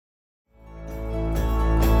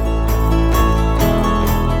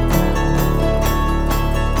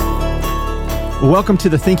Welcome to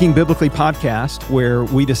the Thinking Biblically podcast, where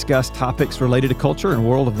we discuss topics related to culture and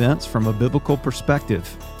world events from a biblical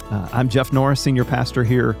perspective. I'm Jeff Norris, senior pastor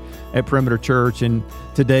here at Perimeter Church, and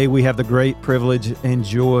today we have the great privilege and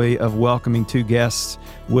joy of welcoming two guests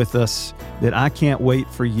with us that I can't wait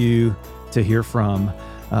for you to hear from.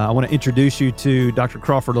 I want to introduce you to Dr.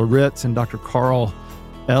 Crawford Loritts and Dr. Carl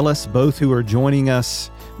Ellis, both who are joining us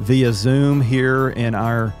via Zoom here in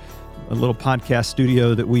our little podcast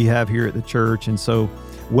studio that we have here at the church. And so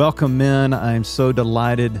welcome, men. I am so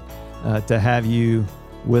delighted to have you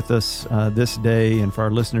with us this day, and for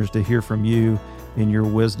our listeners to hear from you in your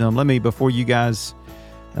wisdom. Before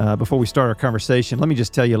we start our conversation, let me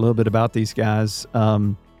just tell you a little bit about these guys.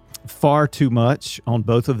 Far too much on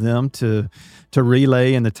both of them to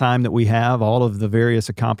relay in the time that we have, all of the various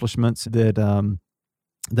accomplishments that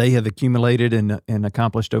they have accumulated and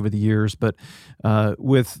accomplished over the years. But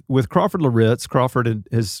with Crawford Loritts, Crawford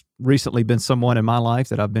has recently been someone in my life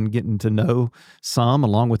that I've been getting to know some,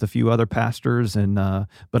 along with a few other pastors,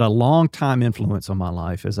 but a long-time influence on my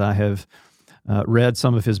life as I have read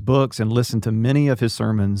some of his books and listened to many of his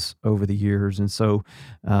sermons over the years. And so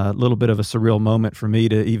a little bit of a surreal moment for me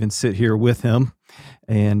to even sit here with him,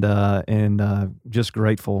 and just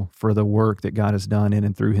grateful for the work that God has done in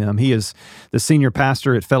and through him. He is the senior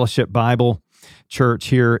pastor at Fellowship Bible Church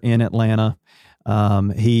here in Atlanta.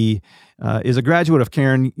 He is a graduate of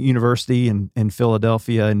Cairn University in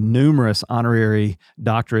Philadelphia, and numerous honorary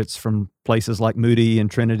doctorates from places like Moody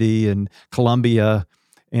and Trinity and Columbia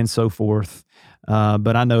and so forth.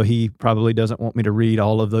 But I know he probably doesn't want me to read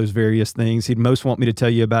all of those various things. He'd most want me to tell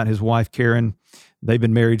you about his wife, Karen. They've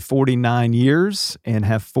been married 49 years and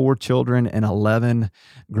have 4 children and 11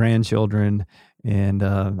 grandchildren. And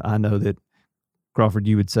I know that, Crawford,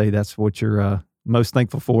 you would say that's what you're most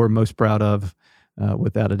thankful for, most proud of,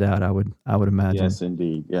 without a doubt, I would imagine. Yes,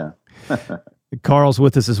 indeed, yeah. Carl's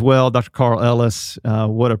with us as well, Dr. Carl Ellis.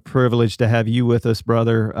 What a privilege to have you with us,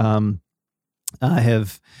 brother. I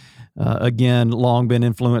have, again, long been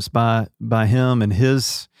influenced by him and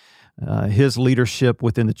his leadership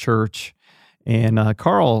within the church. And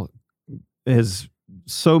Carl has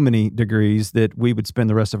so many degrees that we would spend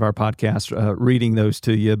the rest of our podcast reading those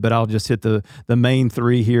to you, but I'll just hit the main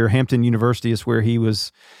 3 here. Hampton University is where he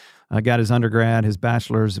was got his undergrad, his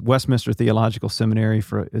bachelor's. Westminster Theological Seminary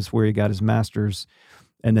is where he got his master's.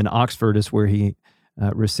 And then Oxford is where he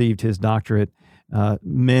received his doctorate.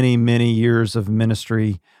 Many, many years of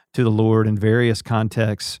ministry to the Lord in various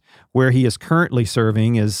contexts. Where he is currently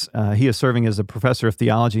serving is as a professor of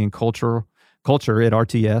theology and culture at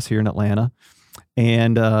RTS here in Atlanta.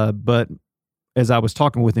 And but as I was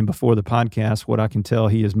talking with him before the podcast, what I can tell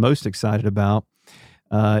he is most excited about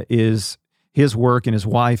is his work and his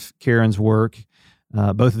wife Karen's work.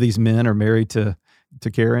 Both of these men are married to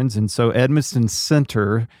Karen's, and so Edmondson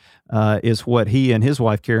Center is what he and his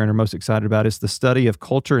wife Karen are most excited about. It's the study of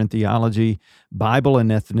culture and theology, Bible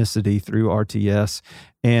and ethnicity through RTS.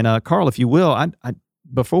 And Carl, if you will, I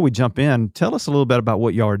before we jump in, tell us a little bit about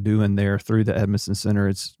what y'all are doing there through the Edmondson Center.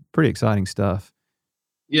 It's pretty exciting stuff.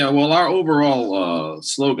 Yeah, well, our overall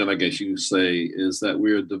slogan, I guess you could say, is that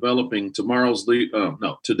we're developing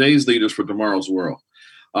today's leaders for tomorrow's world.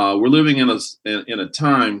 We're living in a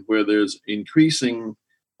time where there's increasing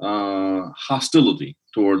hostility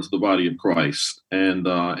towards the body of Christ, and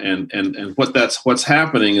what's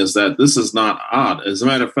happening is that this is not odd. As a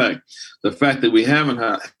matter of fact, the fact that we haven't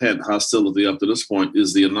had hostility up to this point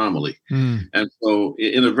is the anomaly. And so,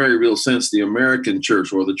 in a very real sense, the American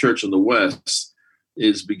church, or the church in the West,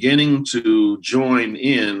 is beginning to join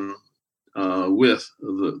in with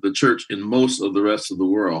the church in most of the rest of the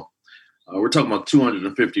world. We're talking about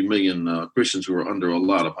 250 million Christians who are under a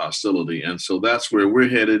lot of hostility. And so that's where we're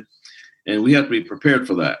headed, and we have to be prepared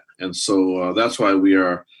for that. And so that's why we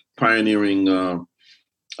are pioneering the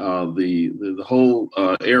whole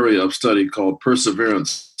area of study called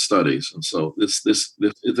perseverance studies. And so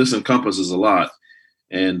this encompasses a lot,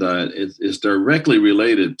 and it's directly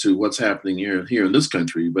related to what's happening here in this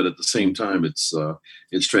country, but at the same time, it's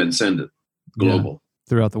transcendent, global. Yeah,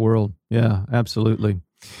 throughout the world. Yeah, absolutely.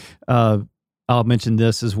 I'll mention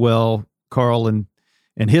this as well. Carl and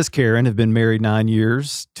his Karen have been married 9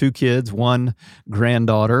 years, 2 kids, 1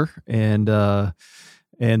 granddaughter, and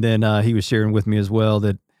then he was sharing with me as well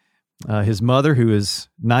that his mother, who is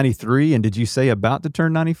 93, and did you say about to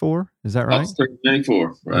turn 94? Is that right?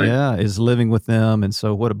 94, right? Yeah, is living with them, and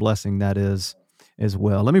so what a blessing that is as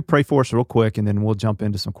well. Let me pray for us real quick, and then we'll jump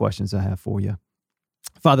into some questions I have for you.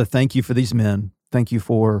 Father, thank you for these men. Thank you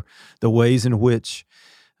for the ways in which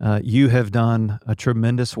you have done a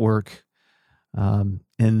tremendous work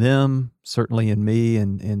in them, certainly in me,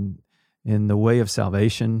 and in the way of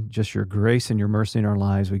salvation, just your grace and your mercy in our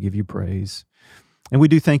lives. We give you praise. And we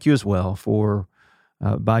do thank you as well for,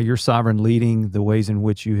 by your sovereign leading, the ways in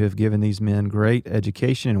which you have given these men great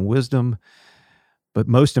education and wisdom, but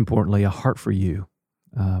most importantly, a heart for you,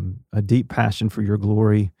 a deep passion for your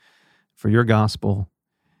glory, for your gospel,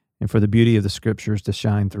 and for the beauty of the Scriptures to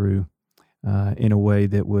shine through in a way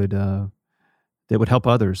that would help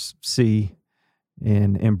others see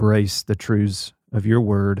and embrace the truths of your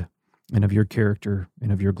word and of your character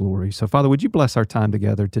and of your glory. So, Father, would you bless our time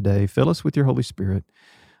together today? Fill us with your Holy Spirit.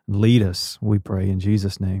 Lead us, we pray, in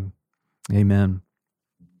Jesus' name. Amen.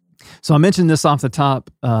 So I mentioned this off the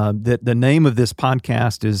top, that the name of this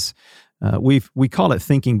podcast is, we call it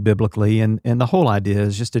Thinking Biblically, and the whole idea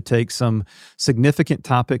is just to take some significant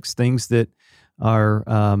topics, things that are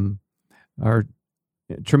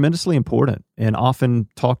tremendously important and often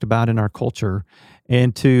talked about in our culture,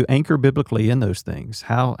 and to anchor biblically in those things.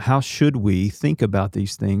 How should we think about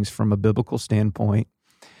these things from a biblical standpoint,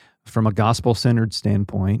 from a gospel-centered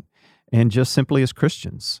standpoint, and just simply as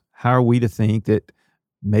Christians? How are we to think that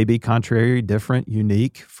may be contrary, different,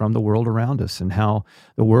 unique from the world around us, and how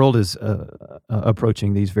the world is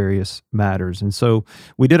approaching these various matters? And so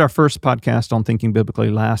we did our first podcast on Thinking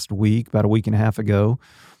Biblically last week, about a week and a half ago.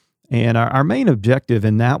 And our main objective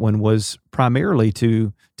in that one was primarily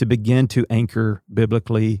to begin to anchor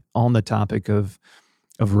biblically on the topic of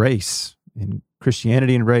race, and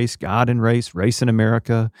Christianity and race, God and race in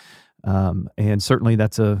America. And certainly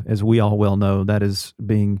that's as we all well know, that is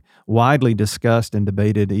being widely discussed and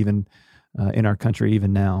debated even in our country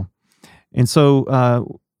even now. And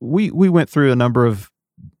so we went through a number of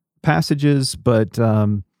passages, but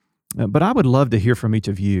I would love to hear from each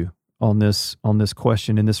of you on this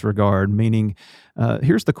question in this regard, meaning,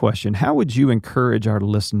 here's the question: how would you encourage our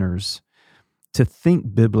listeners to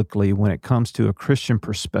think biblically when it comes to a Christian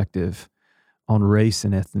perspective on race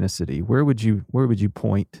and ethnicity? Where would you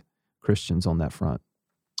point Christians on that front?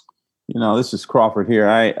 This is Crawford here.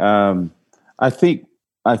 I think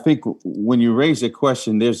when you raise a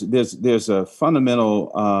question, there's a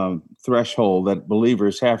fundamental threshold that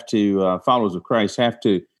believers have to, followers of Christ have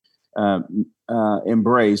to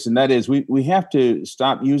embrace, and that is we have to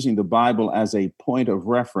stop using the Bible as a point of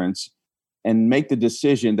reference and make the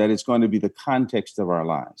decision that it's going to be the context of our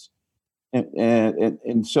lives.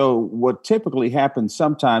 And so what typically happens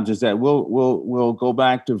sometimes is that we'll go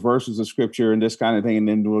back to verses of Scripture and this kind of thing, and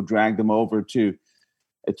then we'll drag them over to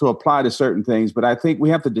apply to certain things. But I think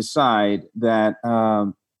we have to decide that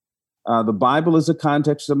the Bible is the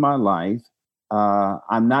context of my life.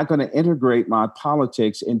 I'm not going to integrate my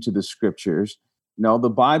politics into the Scriptures. No, the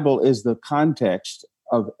Bible is the context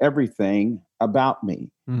of everything about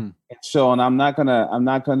me. Mm. And I'm not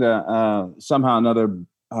gonna somehow or another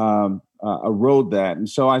erode that. And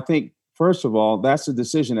so I think, first of all, that's the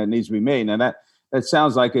decision that needs to be made. Now that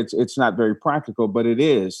sounds like it's not very practical, but it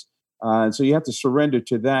is. And so you have to surrender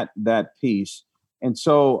to that piece. And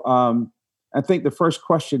so I think the first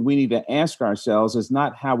question we need to ask ourselves is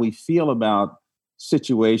not how we feel about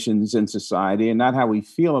situations in society and not how we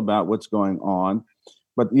feel about what's going on,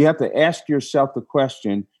 but you have to ask yourself the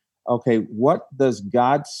question, okay, what does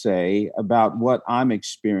God say about what I'm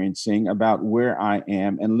experiencing, about where I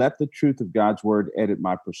am, and let the truth of God's word edit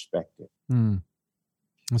my perspective. Mm.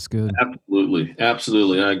 That's good.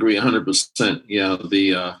 Absolutely. I agree 100%. Yeah,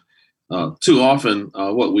 too often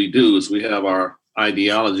what we do is we have our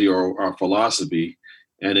ideology or our philosophy,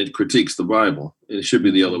 and it critiques the Bible. It should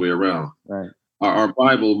be the other way around. Right. Our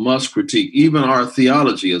Bible must critique even our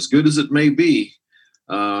theology, as good as it may be.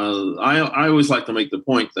 I always like to make the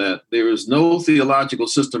point that there is no theological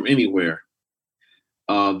system anywhere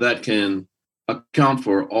that can account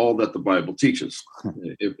for all that the Bible teaches.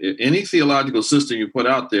 If any theological system you put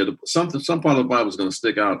out there, some part of the Bible is going to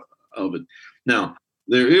stick out of it. Now,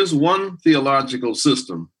 there is one theological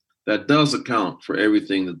system that does account for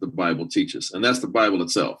everything that the Bible teaches, and that's the Bible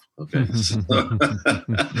itself. Okay,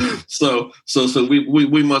 so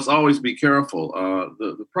we must always be careful.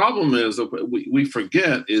 The problem is that we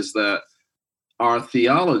forget is that our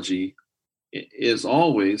theology is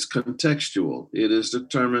always contextual. It is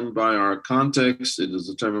determined by our context. It is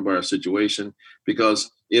determined by our situation,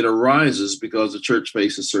 because it arises because the church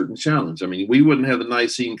faces certain challenge. I mean, we wouldn't have the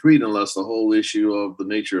Nicene Creed unless the whole issue of the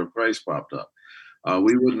nature of Christ popped up.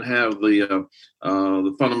 We wouldn't have the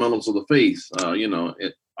fundamentals of the faith,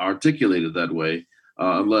 articulated that way,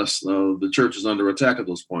 unless the church is under attack at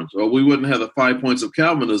those points. Or we wouldn't have the 5 points of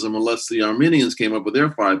Calvinism unless the Arminians came up with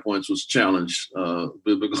their 5 points, which challenged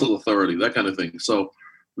biblical authority, that kind of thing. So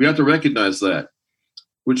we have to recognize that,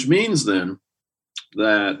 which means then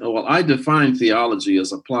that, well, I define theology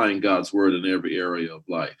as applying God's word in every area of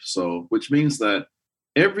life. So, which means that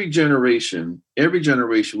every generation,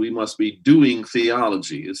 we must be doing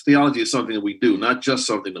theology. Theology is something that we do, not just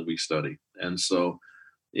something that we study. And so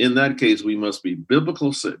in that case, we must be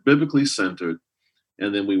biblically centered,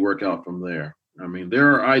 and then we work out from there. I mean,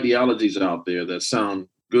 there are ideologies out there that sound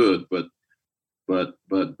good, but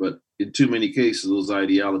in too many cases, those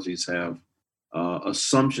ideologies have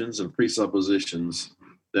assumptions and presuppositions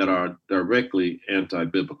that are directly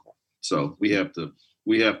anti-biblical. So we have to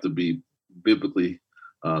be biblically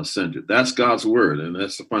centered. That's God's word, and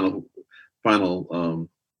that's the final.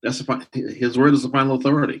 His word is the final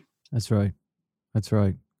authority. That's right.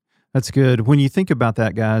 That's good. When you think about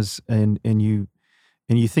that, guys, and you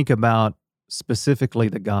think about specifically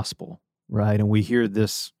the gospel, right? And we hear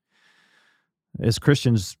this as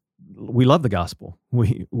Christians. We love the gospel.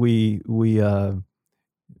 We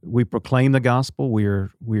proclaim the gospel. We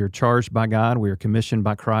are charged by God. We are commissioned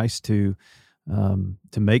by Christ to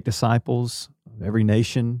make disciples of every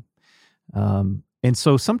nation. And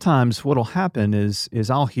so sometimes what will happen is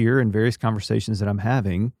I'll hear in various conversations that I'm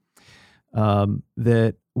having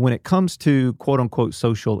that when it comes to quote unquote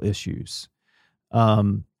social issues,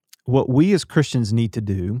 what we as Christians need to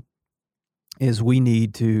do is we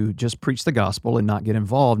need to just preach the gospel and not get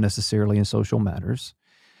involved necessarily in social matters.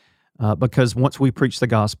 Because once we preach the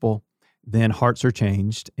gospel, then hearts are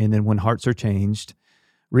changed. And then when hearts are changed,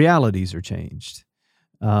 realities are changed.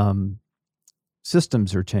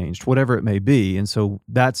 Systems are changed, whatever it may be. And so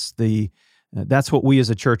that's what we as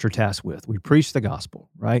a church are tasked with. We preach the gospel,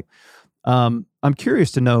 right? I'm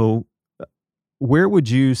curious to know,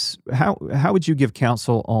 how would you give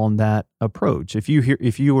counsel on that approach? If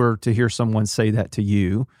you were to hear someone say that to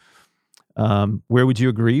you, where would you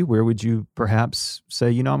agree? Where would you perhaps say,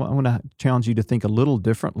 I'm going to challenge you to think a little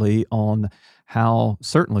differently on how,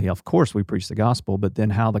 certainly, of course, we preach the gospel, but then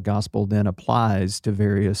how the gospel then applies to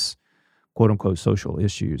various quote unquote social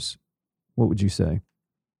issues. What would you say?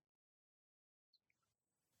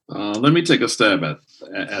 Let me take a stab at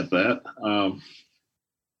that.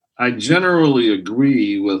 I generally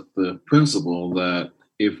agree with the principle that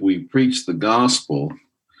if we preach the gospel,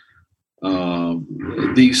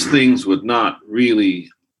 these things would not really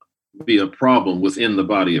be a problem within the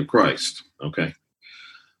body of Christ. Okay.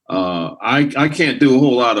 I can't do a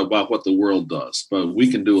whole lot about what the world does, but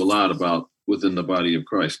we can do a lot about within the body of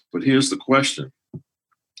Christ. But here's the question.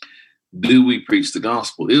 Do we preach the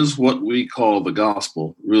gospel? Is what we call the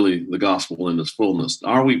gospel really the gospel in its fullness?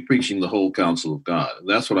 Are we preaching the whole counsel of God?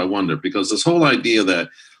 That's what I wonder, because this whole idea that,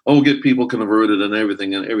 get people converted and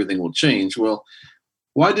everything will change. Well,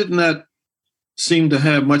 why didn't that seem to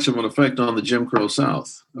have much of an effect on the Jim Crow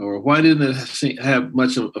South? Or why didn't it have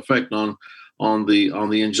much of an effect on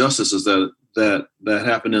the injustices that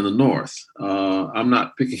happened in the North? I'm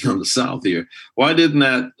not picking on the South here. Why didn't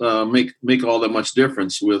that make all that much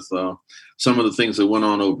difference with some of the things that went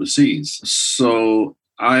on overseas? So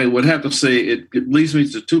I would have to say it leads me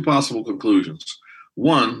to two possible conclusions.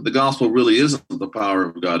 One, the gospel really isn't the power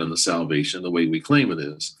of God in the salvation the way we claim it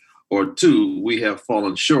is. Or two, we have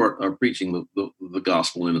fallen short of preaching the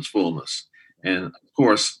gospel in its fullness. And of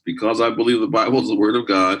course, because I believe the Bible is the word of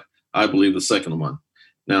God, I believe the second one.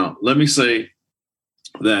 Now, let me say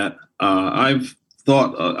that I've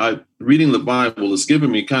thought reading the Bible has given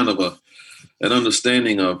me kind of an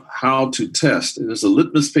understanding of how to test. There's a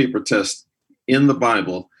litmus paper test in the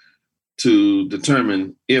Bible to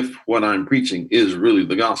determine if what I'm preaching is really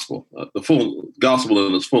the gospel, the full gospel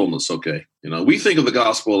in its fullness. Okay, we think of the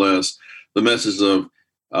gospel as the message of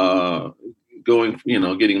going,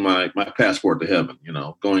 getting my passport to heaven.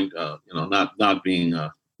 Going, not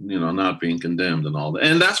being condemned and all that.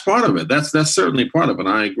 And that's part of it. That's certainly part of it.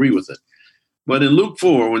 I agree with it. But in Luke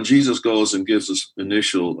 4, when Jesus goes and gives his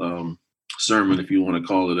initial sermon, if you want to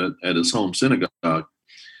call it, at his home synagogue,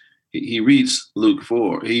 he reads Luke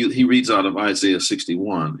 4. He reads out of Isaiah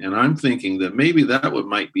 61. And I'm thinking that maybe that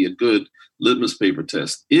might be a good litmus paper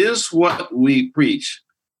test. Is what we preach,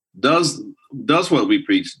 does what we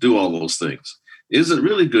preach do all those things? Is it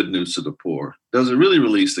really good news to the poor? Does it really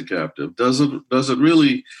release the captive? Does it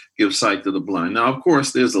really give sight to the blind? Now, of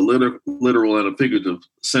course, there's a literal and a figurative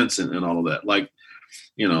sense in all of that.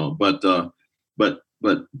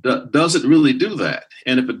 But does it really do that?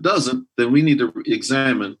 And if it doesn't, then we need to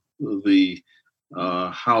examine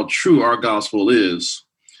how true our gospel is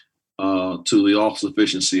to the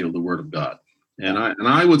all-sufficiency of the Word of God. And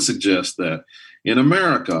I would suggest that in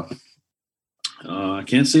America, I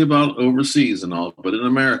can't say about overseas and all, but in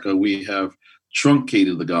America, we have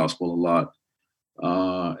truncated the gospel a lot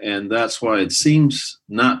And that's why it seems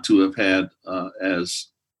not to have had as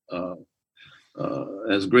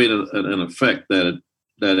great an effect that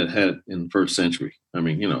it had in the first century. I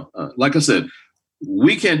mean, like I said,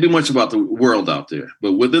 we can't do much about the world out there,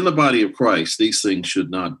 but within the body of Christ, these things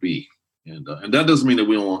should not be. And that doesn't mean that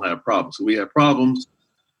we don't have problems. If we have problems,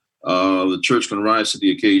 the church can rise to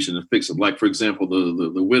the occasion and fix it. Like, for example,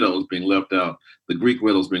 the widows being left out, the Greek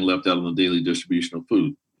widows being left out on the daily distribution of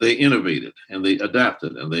food. They innovated and they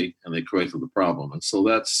adapted and they corrected the problem. And so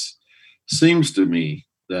that's seems to me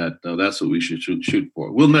that that's what we should shoot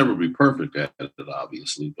for. We'll never be perfect at it,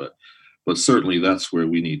 obviously, but certainly that's where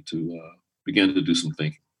we need to begin to do some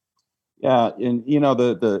thinking. Yeah, and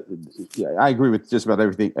I agree with just about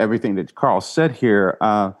everything that Carl said here.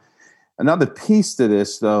 Another piece to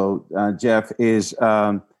this, though, Jeff, is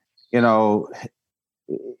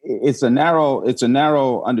it's a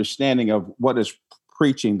narrow understanding of what does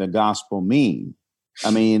preaching the gospel mean.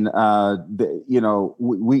 I mean,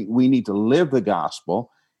 we need to live the gospel,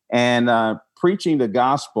 and preaching the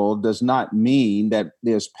gospel does not mean that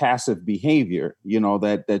there's passive behavior.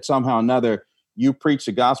 That somehow or another you preach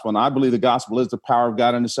the gospel, and I believe the gospel is the power of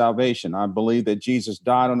God unto salvation. I believe that Jesus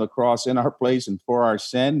died on the cross in our place and for our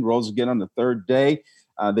sin, rose again on the third day.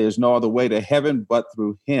 There's no other way to heaven but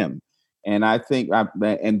through Him. And I think,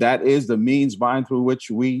 and that is the means by through which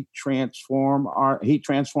He transforms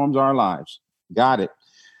our lives. Got it.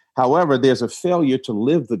 However, there's a failure to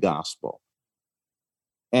live the gospel.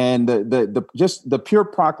 And the pure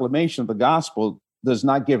proclamation of the gospel does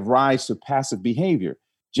not give rise to passive behavior.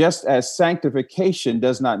 Just as sanctification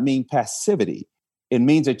does not mean passivity. It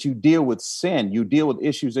means that you deal with sin, you deal with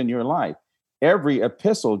issues in your life. Every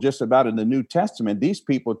epistle, just about in the New Testament, these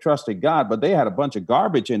people trusted God, but they had a bunch of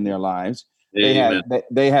garbage in their lives. Amen.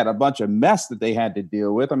 They had a bunch of mess that they had to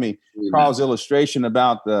deal with. I mean, Amen. Carl's illustration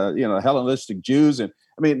about the Hellenistic Jews, and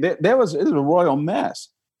I mean, it was a royal mess.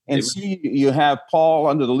 And see, you have Paul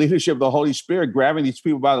under the leadership of the Holy Spirit grabbing these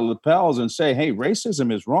people by the lapels and say, "Hey,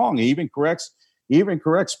 racism is wrong." He even corrects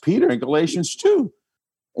Peter in Galatians 2.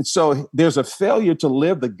 And so there's a failure to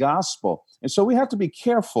live the gospel. And so we have to be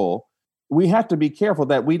careful. We have to be careful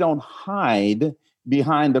that we don't hide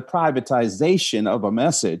behind the privatization of a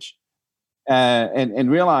message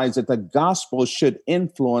and realize that the gospel should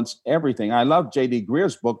influence everything. I love J.D.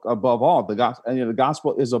 Greer's book, Above All. The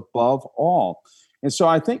gospel is above all. And so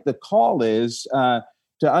I think the call is to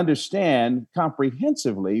understand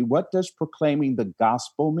comprehensively, what does proclaiming the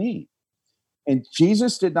gospel mean? And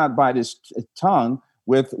Jesus did not bite His tongue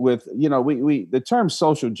with the term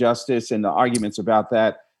social justice and the arguments about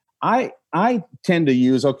that. I tend to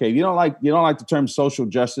use, okay, you don't like the term social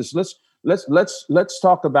justice. Let's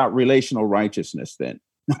talk about relational righteousness then.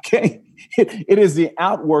 Okay, it is the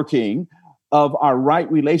outworking of our right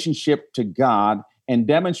relationship to God and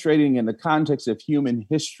demonstrating in the context of human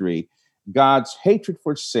history God's hatred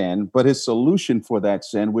for sin, but His solution for that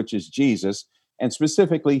sin, which is Jesus. And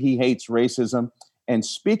specifically, He hates racism. And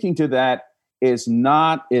speaking to that is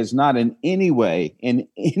not in any way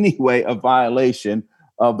a violation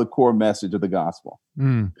of the core message of the gospel.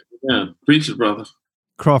 Mm. Yeah, preach it, brother.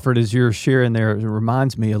 Crawford, as you're sharing there, it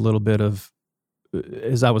reminds me a little bit of,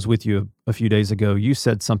 as I was with you a few days ago, you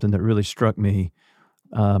said something that really struck me.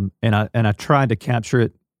 And I tried to capture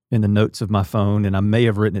it in the notes of my phone, and I may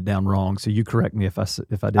have written it down wrong. So you correct me if I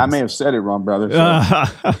didn't. I may have said it wrong, brother.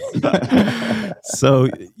 So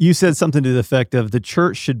you said something to the effect of the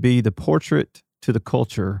church should be the portrait to the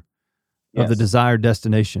culture of the desired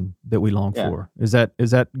destination that we long for. Is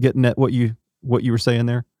that getting at what you were saying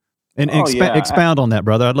there? And expound on that,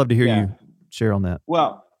 brother. I'd love to hear you share on that.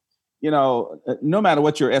 Well, no matter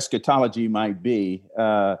what your eschatology might be,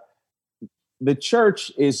 the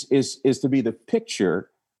church is to be the picture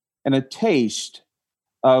and a taste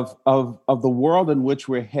of the world in which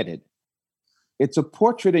we're headed. It's a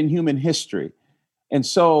portrait in human history. And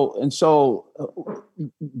so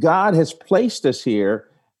God has placed us here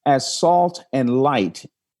as salt and light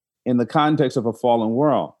in the context of a fallen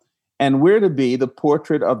world. And we're to be the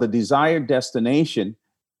portrait of the desired destination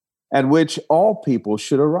at which all people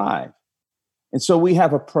should arrive. And so we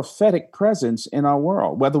have a prophetic presence in our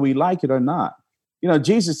world, whether we like it or not.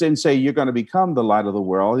 Jesus didn't say you're going to become the light of the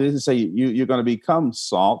world. He didn't say you're going to become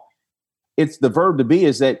salt. It's the verb to be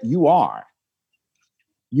is that you are.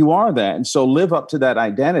 You are that. And so live up to that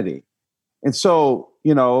identity. And so,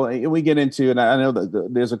 we get into, and I know that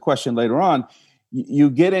there's a question later on, you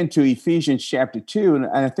get into Ephesians chapter 2. And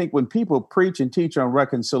I think when people preach and teach on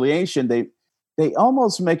reconciliation, they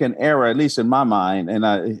almost make an error, at least in my mind.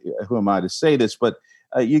 And who am I to say this? But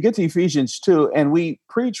you get to Ephesians 2, and we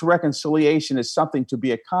preach reconciliation as something to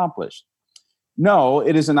be accomplished. No,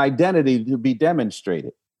 it is an identity to be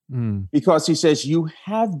demonstrated. Mm. Because he says you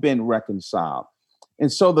have been reconciled.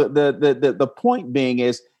 And so the point being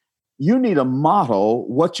is you need to model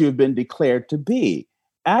what you've been declared to be.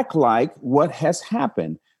 Act like what has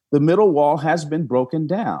happened. The middle wall has been broken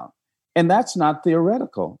down. And that's not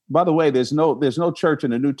theoretical. By the way, there's no church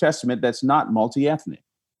in the New Testament that's not multi-ethnic.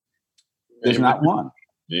 There's Amen. not one.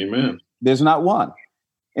 Amen. There's not one.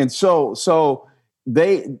 And so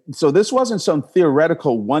this wasn't some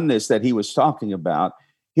theoretical oneness that he was talking about.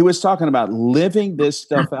 He was talking about living this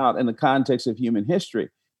stuff out in the context of human history.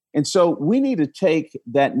 And so we need to take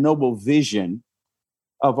that noble vision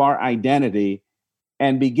of our identity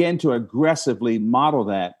and begin to aggressively model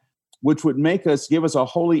that, which would give us a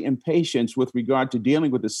holy impatience with regard to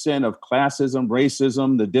dealing with the sin of classism,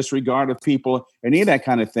 racism, the disregard of people, any of that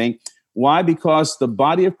kind of thing. Why? Because the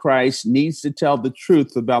body of Christ needs to tell the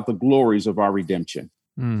truth about the glories of our redemption.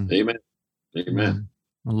 Mm. Amen. Amen.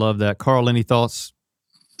 I love that. Carl, any thoughts?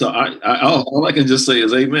 So all I can just say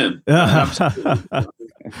is amen. Absolutely. I'm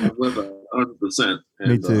with 100%.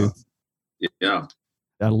 Me too. Yeah.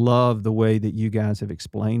 I love the way that you guys have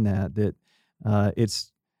explained that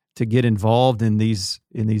it's to get involved in these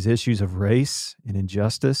issues of race and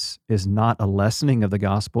injustice is not a lessening of the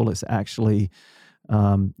gospel. It's actually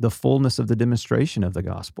the fullness of the demonstration of the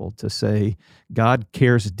gospel, to say God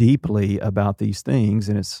cares deeply about these things,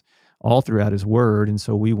 and it's all throughout his word. And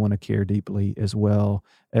so we want to care deeply as well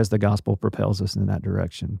as the gospel propels us in that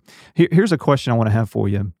direction. Here's a question I want to have for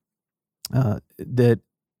you that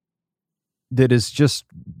is just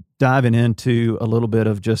diving into a little bit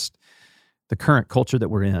of just the current culture that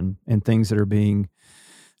we're in and things that are being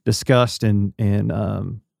discussed and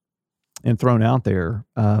thrown out there.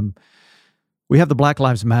 We have the Black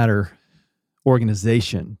Lives Matter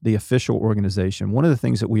organization, the official organization. One of the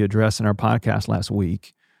things that we addressed in our podcast last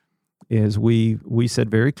week is we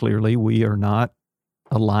said very clearly we are not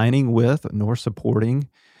aligning with nor supporting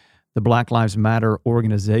the Black Lives Matter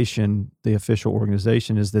organization. The official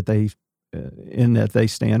organization is that they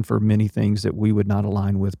stand for many things that we would not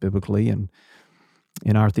align with biblically and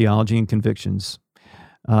in our theology and convictions.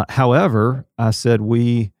 However, I said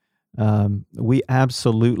we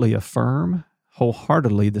absolutely affirm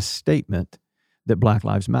wholeheartedly the statement that Black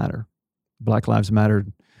Lives Matter. Black Lives matter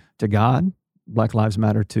to God. Black Lives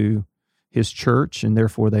matter to his church, and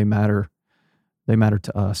therefore they matter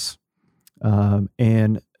to us.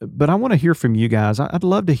 But I want to hear from you guys. I'd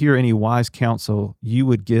love to hear any wise counsel you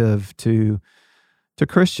would give to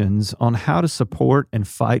Christians on how to support and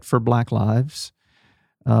fight for Black lives,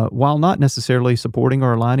 while not necessarily supporting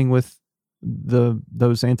or aligning with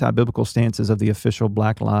those anti-biblical stances of the official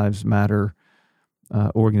Black Lives Matter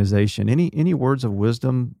organization. Any words of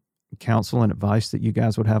wisdom, counsel, and advice that you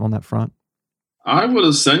guys would have on that front? I would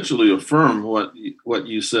essentially affirm what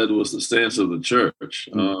you said was the stance of the church.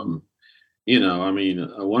 Mm-hmm.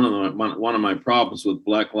 One of my problems with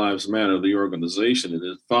Black Lives Matter, the organization, it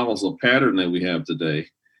follows a pattern that we have today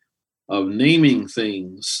of naming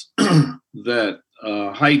things that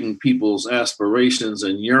heighten people's aspirations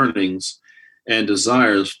and yearnings and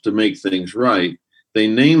desires to make things right. They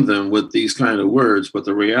name them with these kind of words, but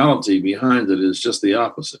the reality behind it is just the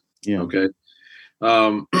opposite. Yeah. Okay.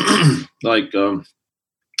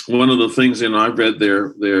 One of the things, I've read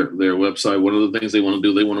their website. One of the things they want to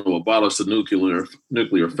do, they want to abolish the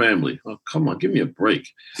nuclear family. Oh, come on, give me a break.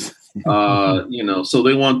 So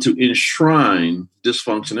they want to enshrine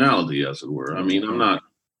dysfunctionality, as it were. I mean, I'm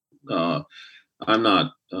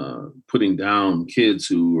not putting down kids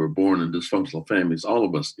who were born in dysfunctional families. All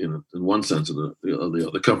of us, in one sense or the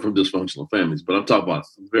other, come from dysfunctional families. But I'm talking about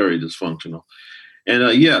very dysfunctional.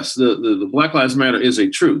 And yes, the Black Lives Matter is a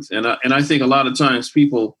truth. And I think a lot of times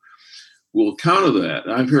people will counter that.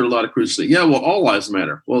 I've heard a lot of Christians say, yeah, well, all lives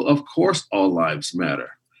matter. Well, of course, all lives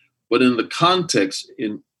matter. But in the context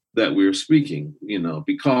in that we're speaking,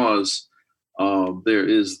 because there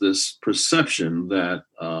is this perception that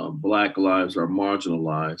Black lives are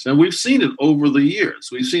marginalized. And we've seen it over the years.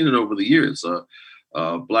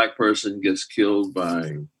 A Black person gets killed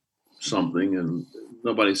by something and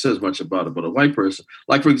nobody says much about it, but a white person,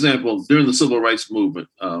 like, for example, during the civil rights movement,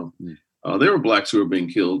 there were Blacks who were being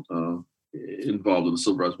killed involved in the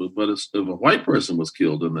civil rights movement, but if a white person was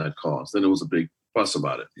killed in that cause, then it was a big fuss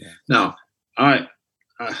about it. Yeah. Now, I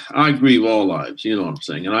agree with all lives, you know what I'm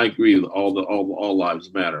saying? And I agree with all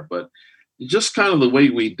lives matter, but just kind of the way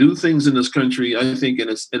we do things in this country, I think, and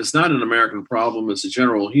it's not an American problem, it's a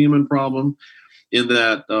general human problem. In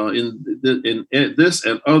that, in this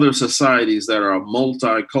and other societies that are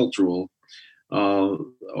multicultural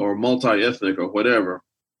or multi-ethnic or whatever,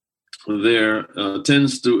 there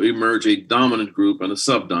tends to emerge a dominant group and a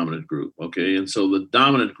subdominant group. Okay, and so the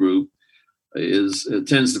dominant group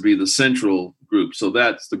tends to be the central group. So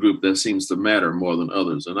that's the group that seems to matter more than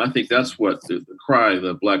others. And I think that's what the cry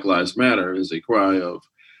that Black Lives Matter is, a cry of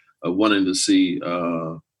wanting to see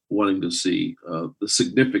the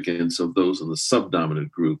significance of those in the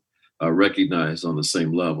subdominant group recognized on the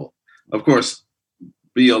same level. Of course,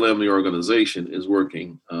 BLM, the organization, is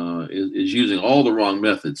working, is using all the wrong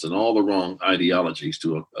methods and all the wrong ideologies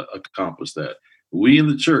to accomplish that. We in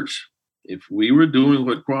the church, if we were doing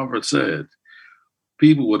what Crawford said,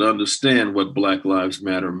 people would understand what Black Lives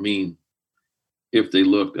Matter mean if they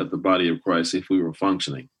looked at the body of Christ, if we were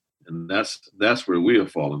functioning. And that's where we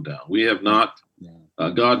have fallen down. We have not.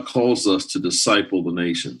 God calls us to disciple the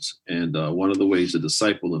nations. And one of the ways to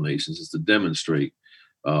disciple the nations is to demonstrate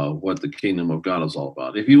what the kingdom of God is all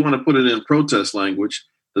about. If you want to put it in protest language,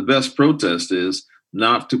 the best protest is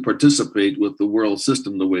not to participate with the world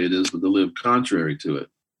system the way it is, but to live contrary to it.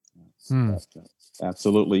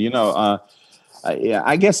 Absolutely.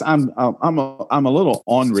 I guess I'm a little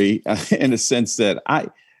ornery in the sense that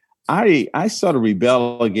I sort of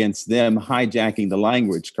rebel against them hijacking the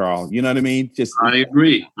language, Carl. You know what I mean? I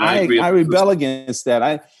agree. I rebel against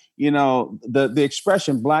that. The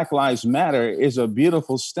expression Black Lives Matter is a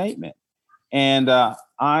beautiful statement. And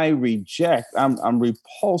I'm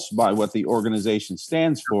repulsed by what the organization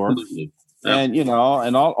stands for. Absolutely. And, and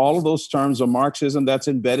all of those terms of Marxism that's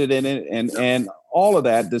embedded in it and all of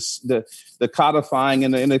that, the codifying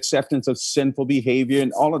and the acceptance of sinful behavior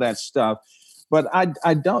and all of that stuff. But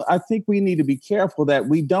I think we need to be careful that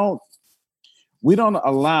we don't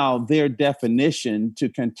allow their definition to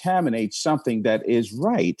contaminate something that is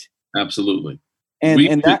right. Absolutely. And we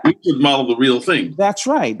should model the real thing. That's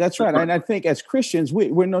right. And I think as Christians,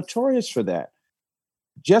 we're notorious for that.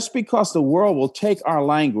 Just because the world will take our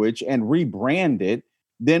language and rebrand it,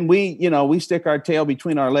 then we stick our tail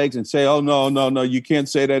between our legs and say, oh, no, you can't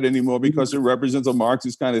say that anymore because it represents a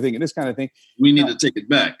Marxist kind of thing and this kind of thing. We need to take it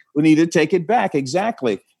back. We need to take it back.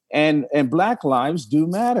 Exactly. And Black lives do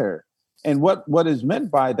matter. And what is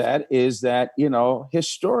meant by that is that,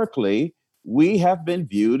 historically, we have been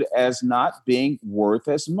viewed as not being worth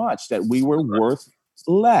as much, that we were worth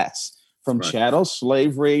less from chattel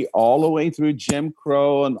slavery all the way through Jim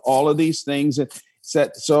Crow and all of these things.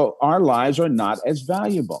 So our lives are not as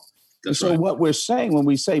valuable. What we're saying when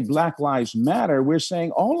we say Black Lives Matter, we're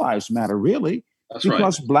saying all lives matter, really,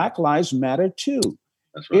 because Black lives matter too.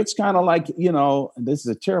 That's right. It's kind of like, this is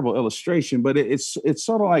a terrible illustration, but it's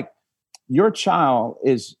sort of like your child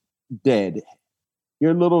is dead.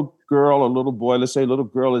 Your little girl or little boy, let's say little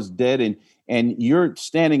girl is dead, and you're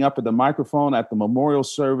standing up at the microphone at the memorial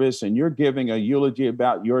service and you're giving a eulogy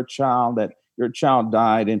about your child, that your child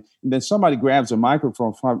died. And then somebody grabs a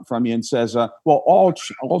microphone from you and says, well,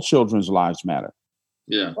 all children's lives matter.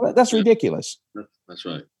 Yeah. Well, that's ridiculous. That's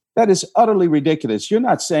right. That is utterly ridiculous. You're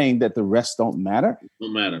not saying that the rest don't matter.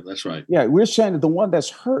 Don't matter. That's right. Yeah. We're saying that the one that's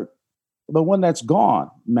hurt, the one that's gone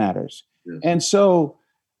matters. Yes. And so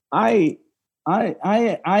I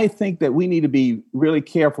think that we need to be really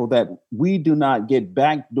careful that we do not get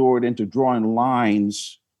backdoored into drawing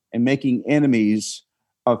lines and making enemies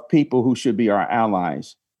of people who should be our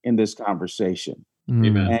allies in this conversation.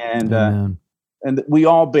 Amen. And we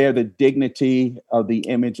all bear the dignity of the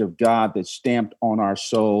image of God that's stamped on our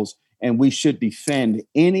souls, and we should defend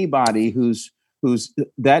anybody who's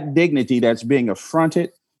that dignity that's being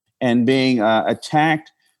affronted and being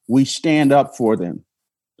attacked. We stand up for them.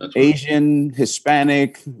 That's right. Asian,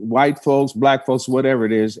 Hispanic, white folks, Black folks, whatever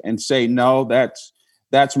it is, and say, no,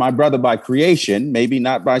 that's my brother by creation, maybe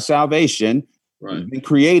not by salvation. Right. Been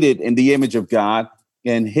created in the image of God,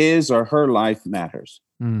 and his or her life matters.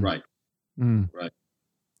 Right. Right.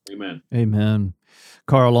 Amen.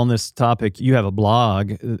 Carl, on this topic, you have a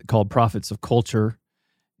blog called Prophets of Culture.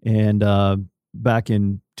 And back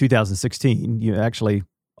in 2016, you actually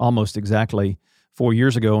almost exactly 4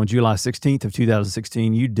 years ago, on July 16th of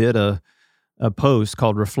 2016, you did a post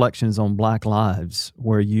called Reflections on Black Lives,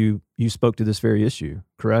 where you spoke to this very issue,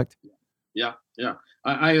 correct? Yeah.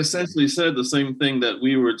 I essentially said the same thing that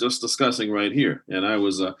we were just discussing right here. And I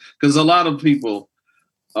was, because a lot of people,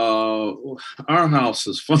 our house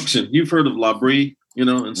has functioned. You've heard of L'Abri,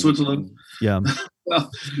 in Switzerland? Yeah.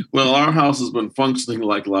 Well, our house has been functioning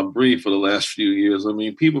like L'Abri for the last few years. I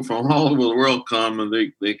mean, people from all over the world come and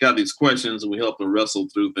they got these questions and we help them wrestle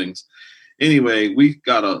through things. Anyway, we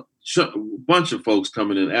got a bunch of folks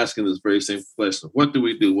coming in asking this very same question. What do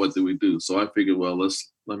we do? What do we do? So I figured, well,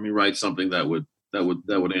 let me write something that would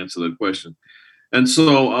answer the question. And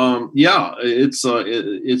so, it's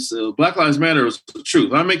Black Lives Matter is the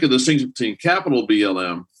truth. I make a distinction between capital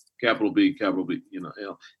BLM, capital B,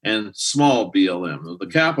 L, and small BLM. The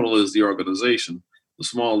capital is the organization. The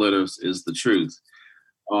small letters is the truth.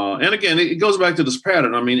 And again, it goes back to this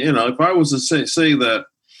pattern. I mean, if I was to say that,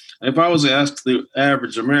 if I was to ask the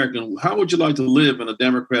average American, how would you like to live in a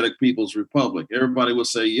democratic people's republic? Everybody would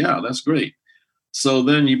say, yeah, that's great. So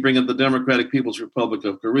then you bring up the Democratic People's Republic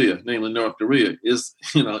of Korea, namely North Korea, is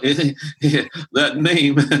that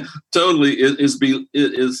name totally is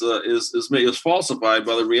falsified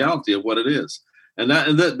by the reality of what it is, and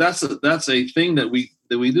that's a thing that we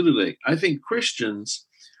do today. I think Christians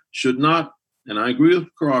should not, and I agree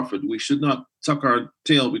with Crawford, we should not tuck our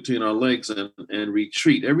tail between our legs and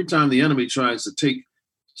retreat. Every time the enemy tries to take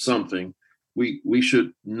something, we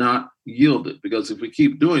should not yield it, because if we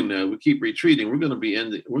keep doing that, we keep retreating, we're going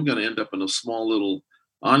to end up in a small little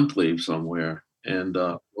enclave somewhere, and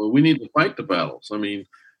we need to fight the battles. I mean,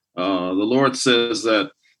 the Lord says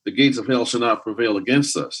that the gates of hell shall not prevail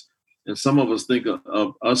against us, and some of us think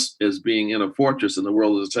of us as being in a fortress and the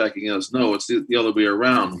world is attacking us. No, it's the other way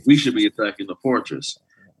around. We should be attacking the fortress.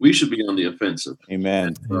 We should be on the offensive.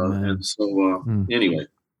 Amen. And so, anyway.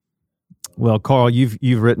 Well, Carl,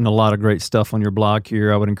 you've written a lot of great stuff on your blog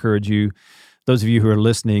here. I would encourage you, those of you who are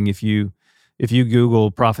listening, if you Google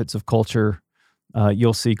Prophets of Culture,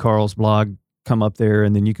 you'll see Carl's blog come up there,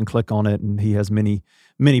 and then you can click on it, and he has many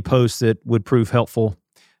posts that would prove helpful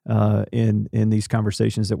in these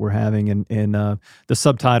conversations that we're having. And the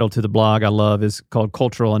subtitle to the blog I love is called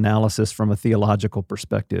 "Cultural Analysis from a Theological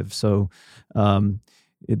Perspective." So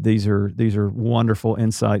these are wonderful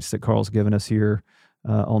insights that Carl's given us here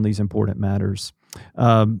on these important matters.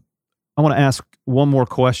 I want to ask one more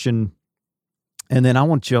question, and then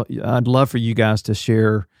I'd love for you guys to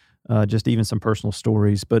share just even some personal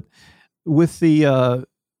stories. But with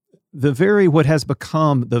what has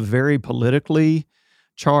become the very politically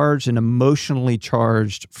charged and emotionally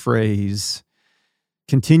charged phrase,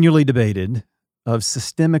 continually debated, of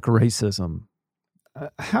systemic racism,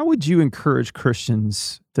 how would you encourage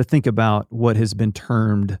Christians to think about what has been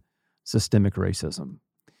termed systemic racism?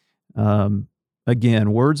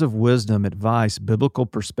 Again, words of wisdom, advice, biblical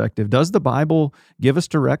perspective. Does the Bible give us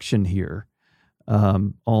direction here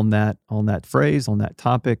on that phrase, on that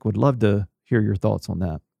topic? Would love to hear your thoughts on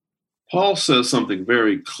that. Paul says something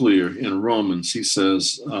very clear in Romans. He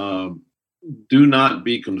says, do not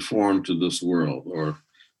be conformed to this world, or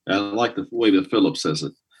I like the way that Philip says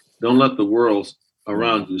it. Don't let the world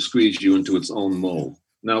around you squeeze you into its own mold.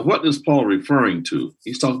 Now, what is Paul referring to?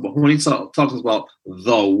 He's talking about, when he talks about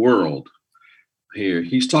the world here,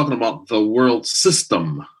 he's talking about the world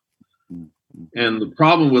system. And the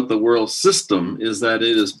problem with the world system is that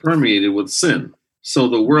it is permeated with sin. So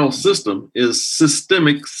the world system is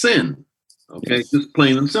systemic sin, okay? Yes. Just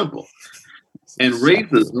plain and simple. And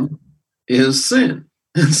racism is sin.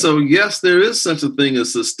 And so, yes, there is such a thing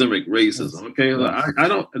as systemic racism, okay?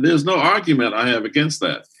 There's no argument I have against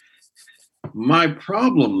that. My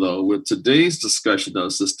problem, though, with today's discussion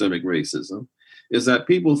of systemic racism is that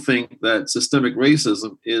people think that systemic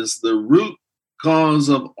racism is the root cause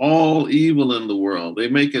of all evil in the world. They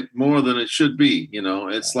make it more than it should be.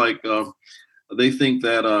 It's like they think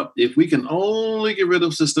that if we can only get rid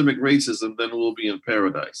of systemic racism, then we'll be in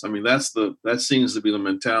paradise. I mean, that seems to be the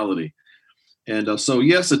mentality. And so,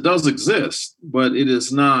 yes, it does exist, but it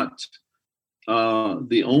is not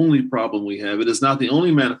the only problem we have. It is not the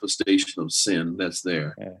only manifestation of sin that's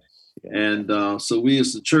there. Yes. Yes. And so we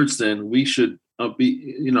as the church, then, we should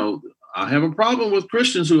be, I have a problem with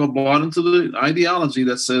Christians who have bought into the ideology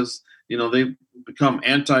that says, they've become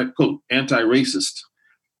anti-racist.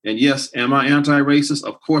 And yes, am I anti-racist?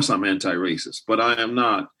 Of course I'm anti-racist, but I am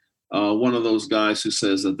not one of those guys who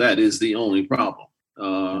says that is the only problem.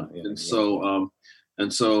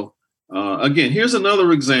 Again, here's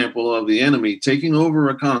another example of the enemy taking over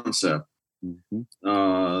a concept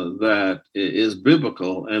that is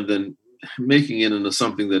biblical and then making it into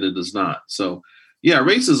something that it is not. So, yeah,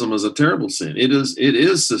 racism is a terrible sin. It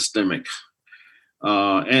is systemic,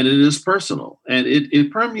 and it is personal, and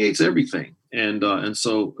it permeates everything. And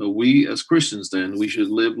so we as Christians, then, we should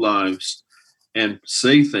live lives and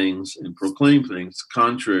say things and proclaim things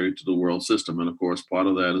contrary to the world system. And of course, part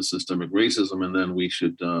of that is systemic racism. And then we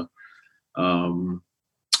should,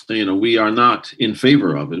 we are not in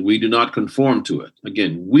favor of it. We do not conform to it.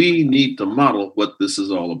 Again, we need to model what this is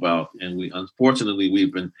all about. And unfortunately,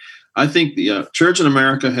 I think the church in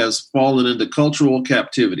America has fallen into cultural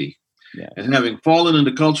captivity. Yeah. And having fallen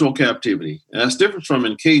into cultural captivity, and that's different from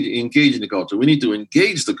engaging the culture. We need to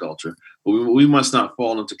engage the culture, but we must not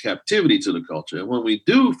fall into captivity to the culture. And when we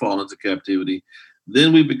do fall into captivity,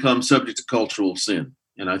 then we become subject to cultural sin.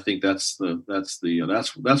 And I think that's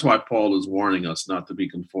why Paul is warning us not to be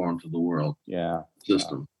conformed to the world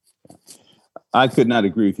system. I could not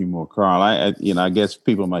agree with you more, Carl. I guess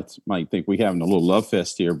people might think we're having a little love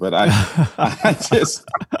fest here, but I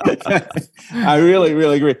really,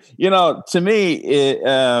 really agree. To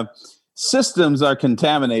me, systems are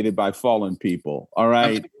contaminated by fallen people. All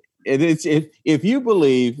right. If you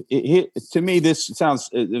believe, to me,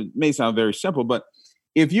 it may sound very simple, but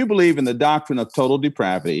if you believe in the doctrine of total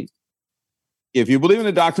depravity,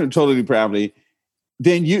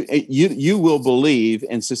 then you will believe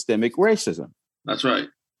in systemic racism. That's right.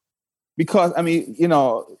 Because,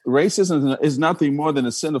 racism is nothing more than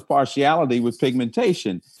a sin of partiality with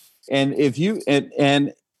pigmentation. And if you, and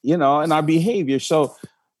our behavior. So,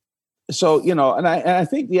 and I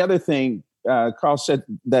think the other thing Carl said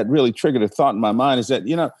that really triggered a thought in my mind is that,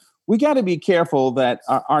 we got to be careful that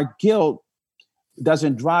our guilt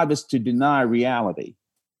doesn't drive us to deny reality.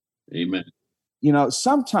 Amen.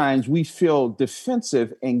 Sometimes we feel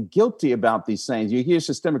defensive and guilty about these things. You hear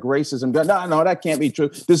systemic racism go, no, that can't be true.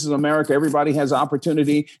 This is America. Everybody has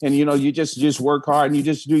opportunity. And, you just work hard and you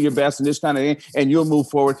just do your best and this kind of thing, and you'll move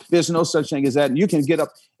forward. There's no such thing as that. And you can get up.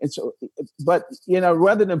 And so, but,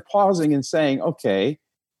 rather than pausing and saying, okay,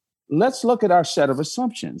 let's look at our set of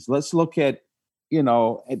assumptions. Let's look at,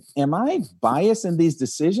 am I biased in these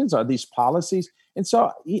decisions? Are these policies? And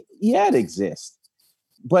so, yeah, it exists.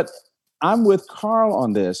 But I'm with Carl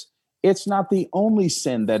on this. It's not the only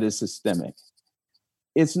sin that is systemic.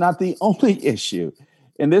 It's not the only issue.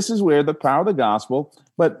 And this is where the power of the gospel,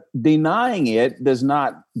 but denying it does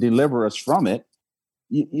not deliver us from it.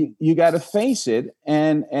 You got to face it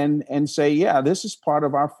and say, yeah, this is part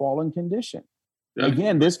of our fallen condition. Yeah.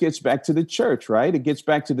 Again, this gets back to the church, right? It gets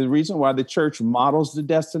back to the reason why the church models the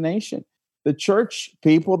destination. The church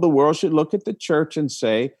people, the world should look at the church and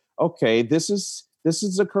say, okay, this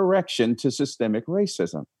is a correction to systemic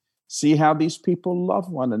racism. See how these people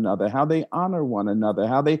love one another, how they honor one another,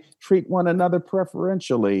 how they treat one another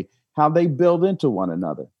preferentially, how they build into one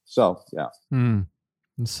another. So, yeah.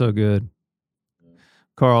 It's so good.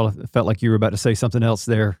 Carl, I felt like you were about to say something else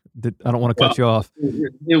there. I don't want to cut you off.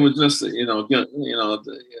 It was just,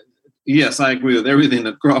 yes, I agree with everything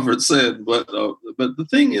that Crawford said, but the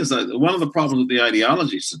thing is that one of the problems with the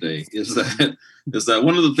ideologies today is that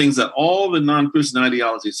one of the things that all the non-Christian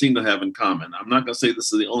ideologies seem to have in common. I'm not going to say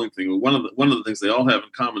this is the only thing, but one of the things they all have in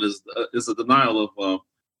common is the denial of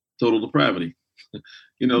total depravity.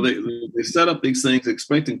 They set up these things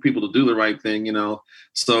expecting people to do the right thing.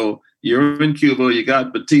 So you're in Cuba, you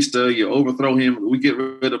got Batista, you overthrow him, we get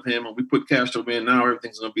rid of him, and we put Castro in. Now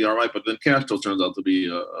everything's going to be all right. But then Castro turns out to be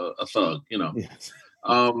a thug. Yes.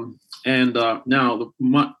 Now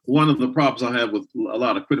one of the problems I have with a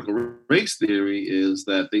lot of critical race theory is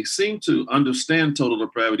that they seem to understand total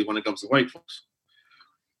depravity when it comes to white folks.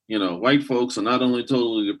 White folks are not only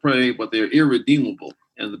totally depraved, but they're irredeemable.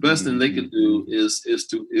 And the best thing they can do is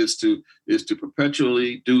to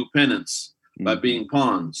perpetually do penance by being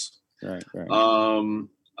pawns. Right.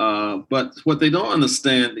 But what they don't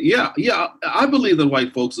understand, I believe that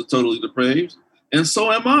white folks are totally depraved, and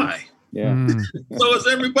so am I. Yeah. So is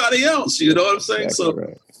everybody else. You know what I'm saying? Exactly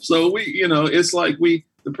right. So we, it's like the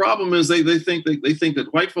problem is they think that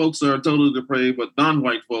white folks are totally depraved, but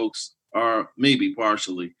non-white folks are maybe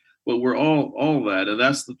partially. But we're all that, and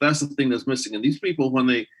that's the thing that's missing. And these people,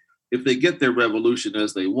 if they get their revolution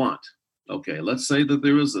as they want, okay, let's say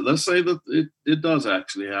that it does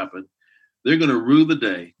actually happen. They're going to rue the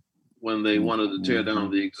day when they wanted to tear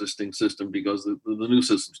down the existing system, because the new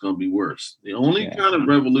system's going to be worse. The only kind of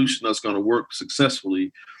revolution that's going to work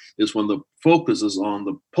successfully is when the focus is on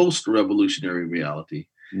the post-revolutionary reality.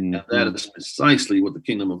 And that is precisely what the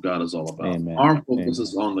kingdom of God is all about. Amen. Our focus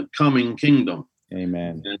is on the coming kingdom.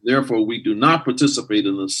 Amen. And therefore, we do not participate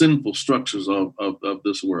in the sinful structures of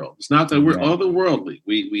this world. It's not that we're otherworldly.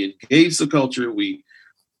 We engage the culture. We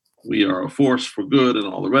are a force for good and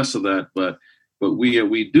all the rest of that. But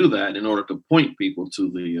we do that in order to point people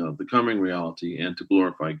to the coming reality and to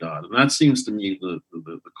glorify God. And that seems to me the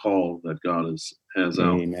call that God has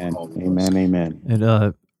out. Amen. Amen.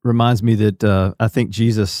 It reminds me that I think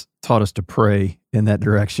Jesus taught us to pray in that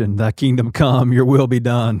direction. Thy kingdom come, your will be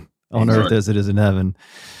done on earth as it is in heaven.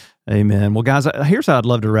 Amen. Well, guys, here's how I'd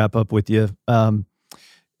love to wrap up with you. One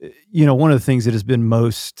of the things that has been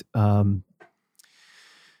most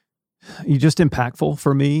just impactful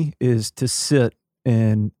for me is to sit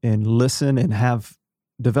and listen and have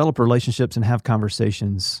develop relationships and have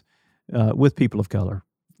conversations with people of color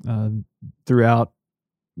throughout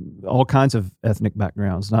all kinds of ethnic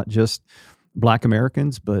backgrounds, not just Black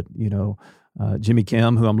Americans, but, Jimmy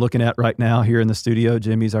Kim, who I'm looking at right now here in the studio.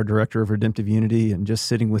 Jimmy's our director of Redemptive Unity, and just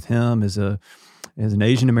sitting with him as an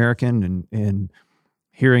Asian American and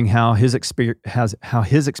hearing how his experience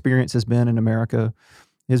has been in America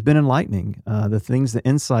has been enlightening. The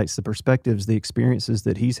insights, the perspectives, the experiences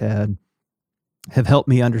that he's had have helped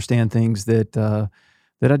me understand things that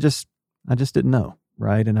I just didn't know,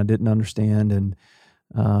 right? And I didn't understand, and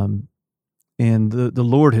the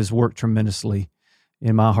Lord has worked tremendously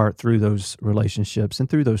in my heart through those relationships and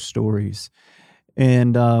through those stories.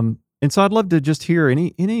 And so I'd love to just hear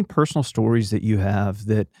any personal stories that you have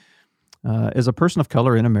that, as a person of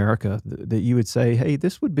color in America, that you would say, hey,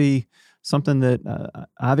 this would be something that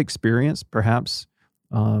I've experienced perhaps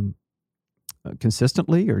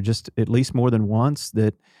consistently, or just at least more than once,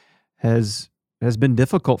 that has been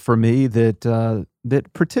difficult for me, that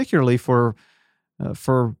particularly for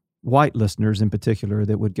white listeners in particular,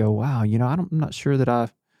 that would go, wow, I'm not sure that I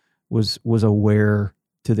was aware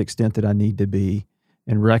to the extent that I need to be,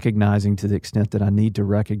 and recognizing to the extent that I need to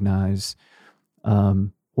recognize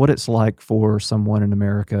what it's like for someone in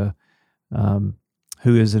America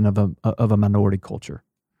who is of a minority culture.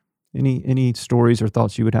 Any stories or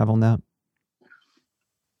thoughts you would have on that?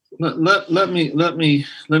 Let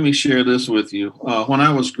me share this with you. When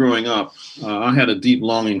I was growing up, I had a deep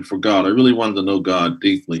longing for God. I really wanted to know God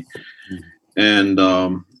deeply, but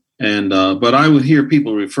I would hear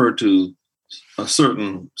people refer to a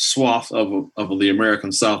certain swath of the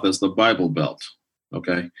American South as the Bible Belt.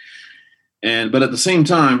 Okay, but at the same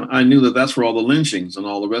time, I knew that that's where all the lynchings and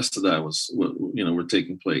all the rest of that were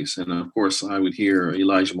taking place. And of course, I would hear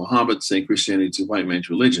Elijah Muhammad say Christianity is a white man's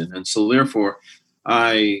religion, and so therefore,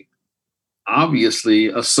 I obviously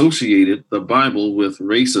associated the Bible with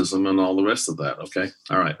racism and all the rest of that. Okay.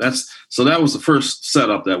 All right. That was the first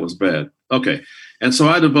setup that was bad. Okay. And so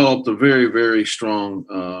I developed a very, very strong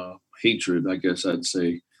hatred, I guess I'd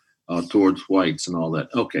say, towards whites and all that.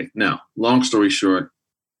 Okay. Now, long story short,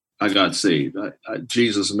 I got saved.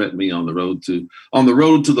 Jesus met me on the road to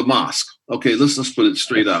the mosque. Okay. Let's just put it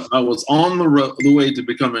straight out. I was on the way to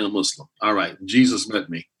becoming a Muslim. All right. Jesus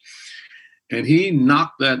met me. And he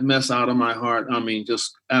knocked that mess out of my heart. I mean,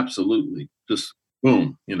 just absolutely, just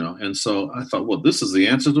boom, And so I thought, well, this is the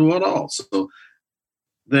answer to it all. So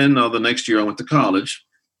then the next year I went to college.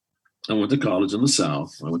 I went to college in the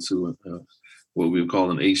South. I went to what we would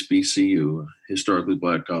call an HBCU, historically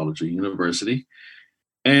Black college or university.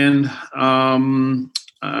 And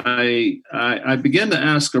I began to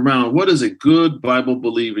ask around, what is a good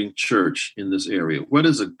Bible-believing church in this area? What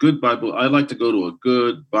is a good Bible? I'd like to go to a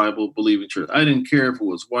good Bible-believing church. I didn't care if it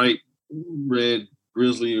was white, red,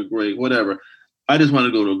 grizzly, or gray, whatever. I just wanted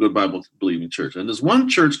to go to a good Bible-believing church. And this one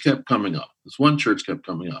church kept coming up.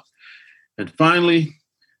 And finally,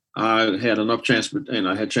 I had enough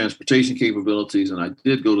I had transportation capabilities, and I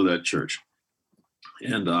did go to that church.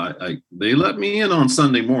 And they let me in on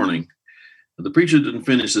Sunday morning. The preacher didn't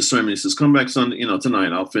finish the sermon. He says, come back Sunday,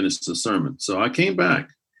 tonight, I'll finish the sermon. So I came back.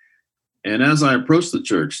 And as I approached the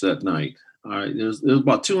church that night, there was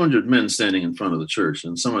about 200 men standing in front of the church.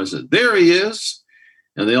 And somebody said, there he is.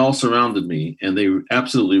 And they all surrounded me, and they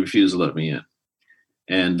absolutely refused to let me in.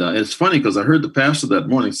 And it's funny because I heard the pastor that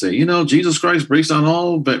morning say, Jesus Christ breaks down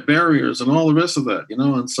all barriers and all the rest of that,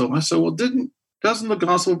 And so I said, well, doesn't the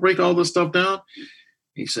gospel break all this stuff down?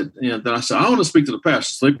 He said, then I said, I want to speak to the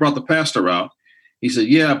pastor. So they brought the pastor out. He said,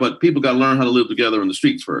 yeah, but people got to learn how to live together in the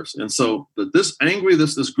streets first. And so this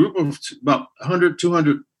group of about 100,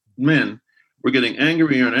 200 men were getting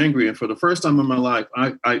angrier and angrier. And for the first time in my life,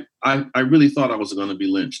 I really thought I was going to be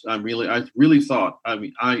lynched. I really thought,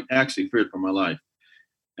 I actually feared for my life.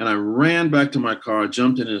 And I ran back to my car,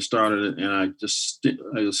 jumped in and started it. And I just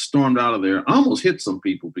stormed out of there. I almost hit some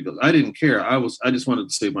people because I didn't care. I just wanted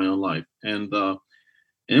to save my own life. And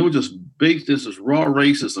it was just baked this raw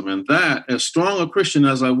racism. And that, as strong a Christian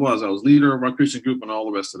as I was leader of our Christian group and all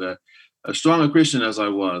the rest of that, as strong a Christian as I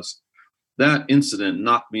was, that incident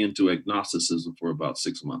knocked me into agnosticism for about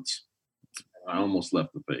 6 months. I almost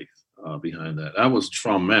left the faith behind that. That was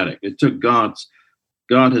traumatic. It took God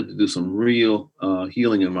had to do some real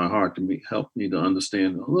healing in my heart to help me to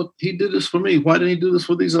understand, look, he did this for me. Why didn't he do this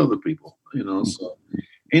for these other people? So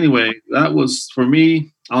anyway, that was, for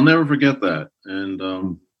me, I'll never forget that. And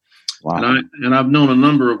wow. And I've known a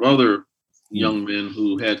number of other young men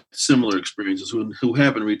who had similar experiences who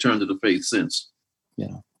haven't returned to the faith since.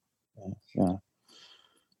 Yeah.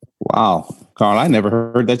 Wow, Carl, I never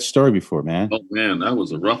heard that story before, man. Oh man, that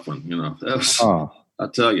was a rough one. That was. I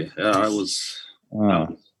tell you, I was Uh,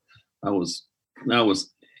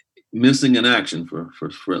 missing in action for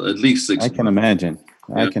at least 6 I months. can imagine.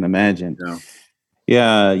 I Yeah. can imagine. Yeah.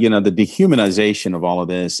 Yeah, the dehumanization of all of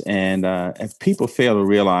this, and if people fail to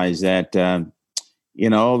realize that,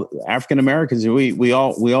 African Americans, we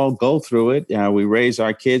all go through it. We raise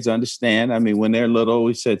our kids, understand. I mean, when they're little,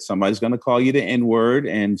 we said somebody's going to call you the N word,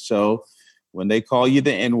 and so when they call you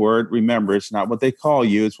the N word, remember it's not what they call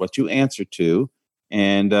you; it's what you answer to,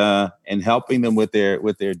 and helping them with their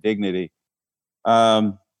dignity.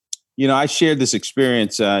 I shared this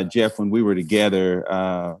experience, Jeff, when we were together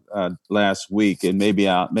last week, and maybe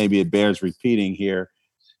it bears repeating here.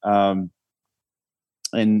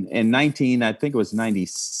 In 19, I think it was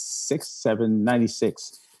 96,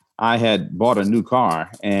 I had bought a new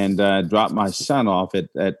car and dropped my son off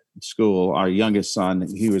at school, our youngest son.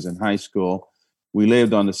 He was in high school. We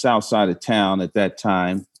lived on the south side of town at that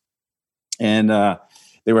time. And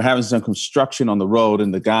they were having some construction on the road,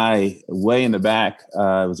 and the guy way in the back,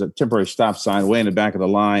 it was a temporary stop sign, way in the back of the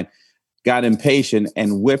line, got impatient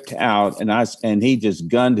and whipped out, and he just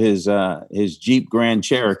gunned his Jeep Grand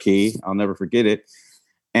Cherokee. I'll never forget it.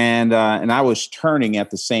 And I was turning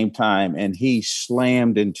at the same time, and he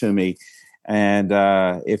slammed into me. And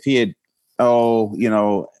if he had, 8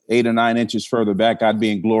 or 9 inches further back, I'd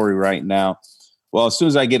be in glory right now. Well, as soon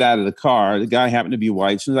as I get out of the car, the guy happened to be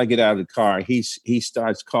white. As soon as I get out of the car, he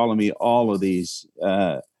starts calling me all of these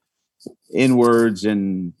N-words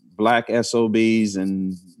and black SOBs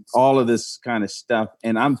and all of this kind of stuff.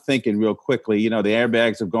 And I'm thinking real quickly, the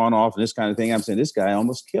airbags have gone off and this kind of thing. I'm saying, this guy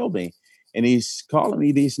almost killed me. And he's calling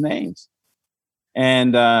me these names.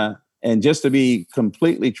 And just to be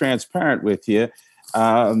completely transparent with you,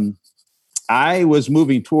 I was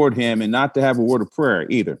moving toward him and not to have a word of prayer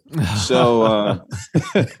either. So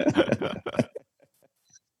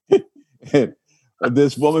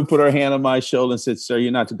this woman put her hand on my shoulder and said, "Sir,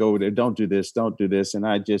 you're not to go over there. Don't do this. Don't do this." And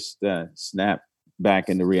I just snapped back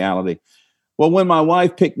into reality. Well, when my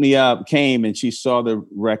wife picked me up, came and she saw the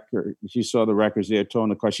records there, towing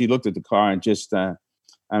the car. She looked at the car and just,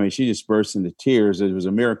 she just burst into tears. It was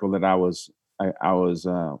a miracle that I was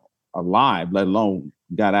alive, let alone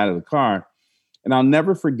got out of the car. And I'll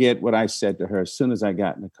never forget what I said to her as soon as I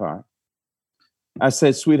got in the car. I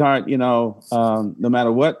said, "Sweetheart, no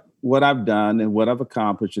matter what I've done and what I've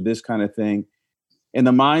accomplished or this kind of thing, in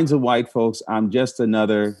the minds of white folks, I'm just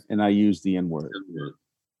another," and I use the N-word.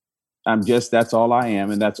 That's all I am,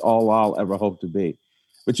 and that's all I'll ever hope to be.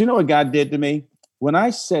 But you know what God did to me? When I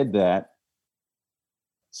said that,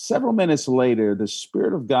 several minutes later, the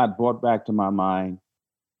Spirit of God brought back to my mind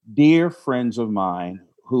dear friends of mine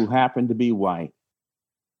who happened to be white.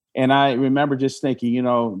 And I remember just thinking,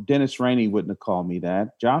 Dennis Rainey wouldn't have called me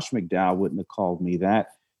that. Josh McDowell wouldn't have called me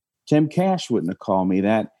that. Tim Cash wouldn't have called me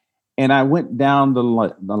that. And I went down the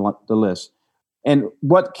list. And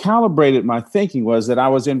what calibrated my thinking was that I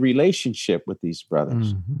was in relationship with these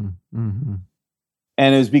brothers. Mm-hmm, mm-hmm.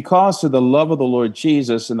 And it was because of the love of the Lord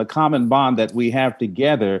Jesus and the common bond that we have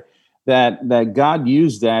together that God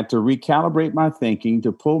used that to recalibrate my thinking,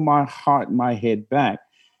 to pull my heart and my head back.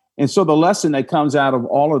 And so the lesson that comes out of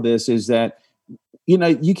all of this is that,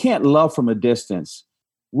 you can't love from a distance.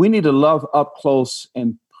 We need to love up close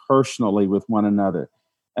and personally with one another.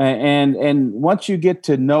 And once you get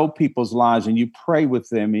to know people's lives and you pray with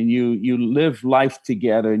them and you live life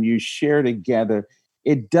together and you share together,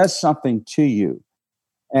 it does something to you.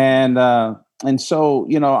 And so,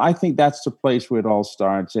 I think that's the place where it all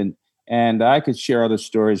starts. And I could share other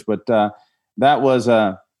stories, but that was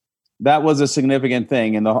a significant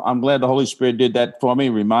thing. And I'm glad the Holy Spirit did that for me,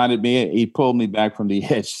 reminded me, he pulled me back from the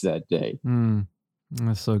edge that day.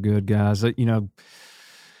 That's so good, guys.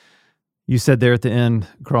 You said there at the end,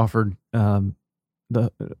 Crawford,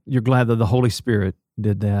 you're glad that the Holy Spirit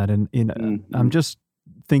did that. And Mm-hmm. I'm just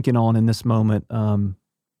thinking on in this moment,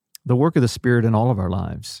 the work of the Spirit in all of our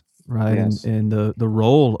lives, right? Yes. And the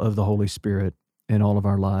role of the Holy Spirit in all of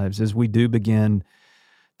our lives as we do begin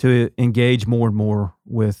to engage more and more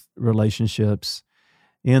with relationships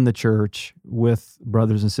in the church with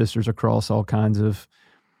brothers and sisters across all kinds of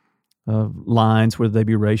lines, whether they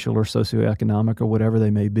be racial or socioeconomic or whatever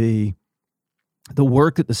they may be. The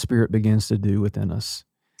work that the Spirit begins to do within us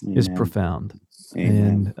is profound.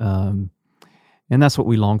 Amen. And that's what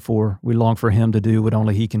we long for. We long for Him to do what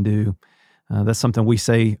only He can do. That's something we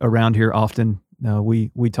say around here often.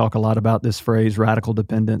 We talk a lot about this phrase, radical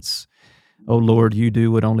dependence. Oh, Lord, you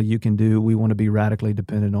do what only you can do. We want to be radically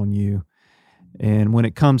dependent on you. And when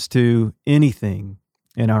it comes to anything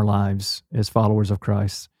in our lives as followers of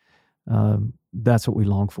Christ, that's what we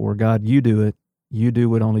long for. God, you do it. You do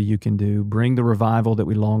what only you can do. Bring the revival that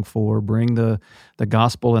we long for. Bring the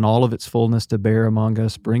gospel in all of its fullness to bear among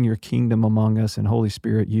us. Bring your kingdom among us. And Holy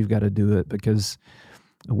Spirit, you've got to do it, because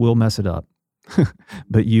we'll mess it up.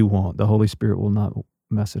 But you won't. The Holy Spirit will not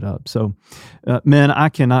mess it up. So, men, I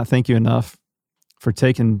cannot thank you enough for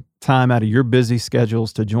taking time out of your busy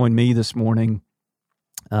schedules to join me this morning,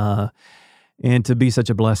 and to be such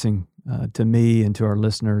a blessing to me and to our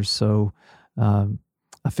listeners. So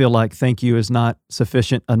I feel like thank you is not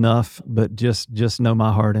sufficient enough, but just know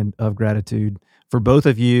my heart of gratitude for both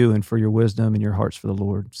of you and for your wisdom and your hearts for the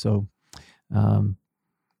Lord. So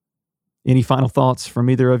any final thoughts from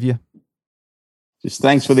either of you? Just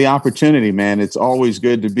thanks for the opportunity, man. It's always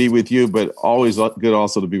good to be with you, but always good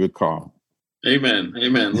also to be with Carl. Amen.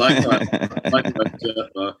 Likewise,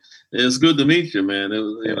 Jeff. It's good to meet you, man.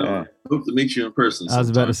 I hope to meet you in person sometime. I was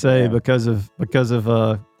about to say, because of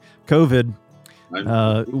COVID,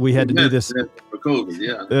 we had to do this for COVID.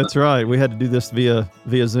 Yeah, that's right. We had to do this via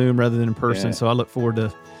Zoom rather than in person. Yeah. So I look forward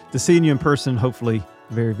to seeing you in person, hopefully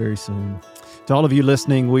very, very soon. To all of you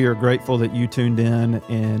listening, we are grateful that you tuned in,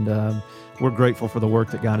 and we're grateful for the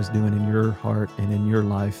work that God is doing in your heart and in your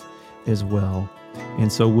life as well.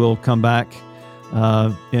 And so we'll come back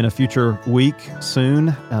in a future week soon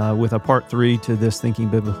with a part 3 to this Thinking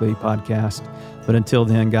Biblically podcast. But until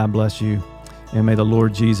then, God bless you, and may the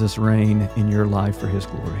Lord Jesus reign in your life for His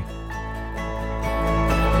glory.